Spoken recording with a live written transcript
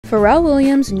Pharrell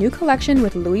Williams' new collection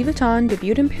with Louis Vuitton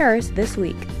debuted in Paris this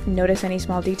week. Notice any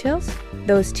small details?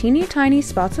 Those teeny tiny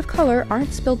spots of color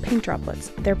aren't spilled paint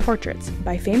droplets, they're portraits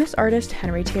by famous artist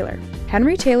Henry Taylor.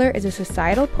 Henry Taylor is a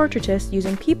societal portraitist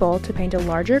using people to paint a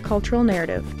larger cultural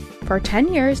narrative. For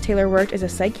 10 years, Taylor worked as a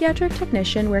psychiatric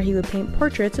technician where he would paint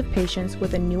portraits of patients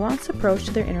with a nuanced approach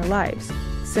to their inner lives.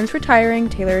 Since retiring,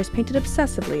 Taylor has painted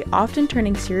obsessively, often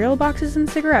turning cereal boxes and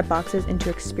cigarette boxes into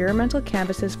experimental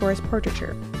canvases for his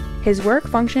portraiture. His work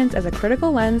functions as a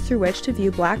critical lens through which to view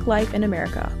Black life in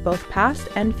America, both past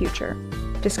and future.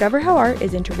 Discover how art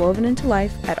is interwoven into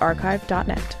life at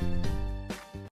archive.net.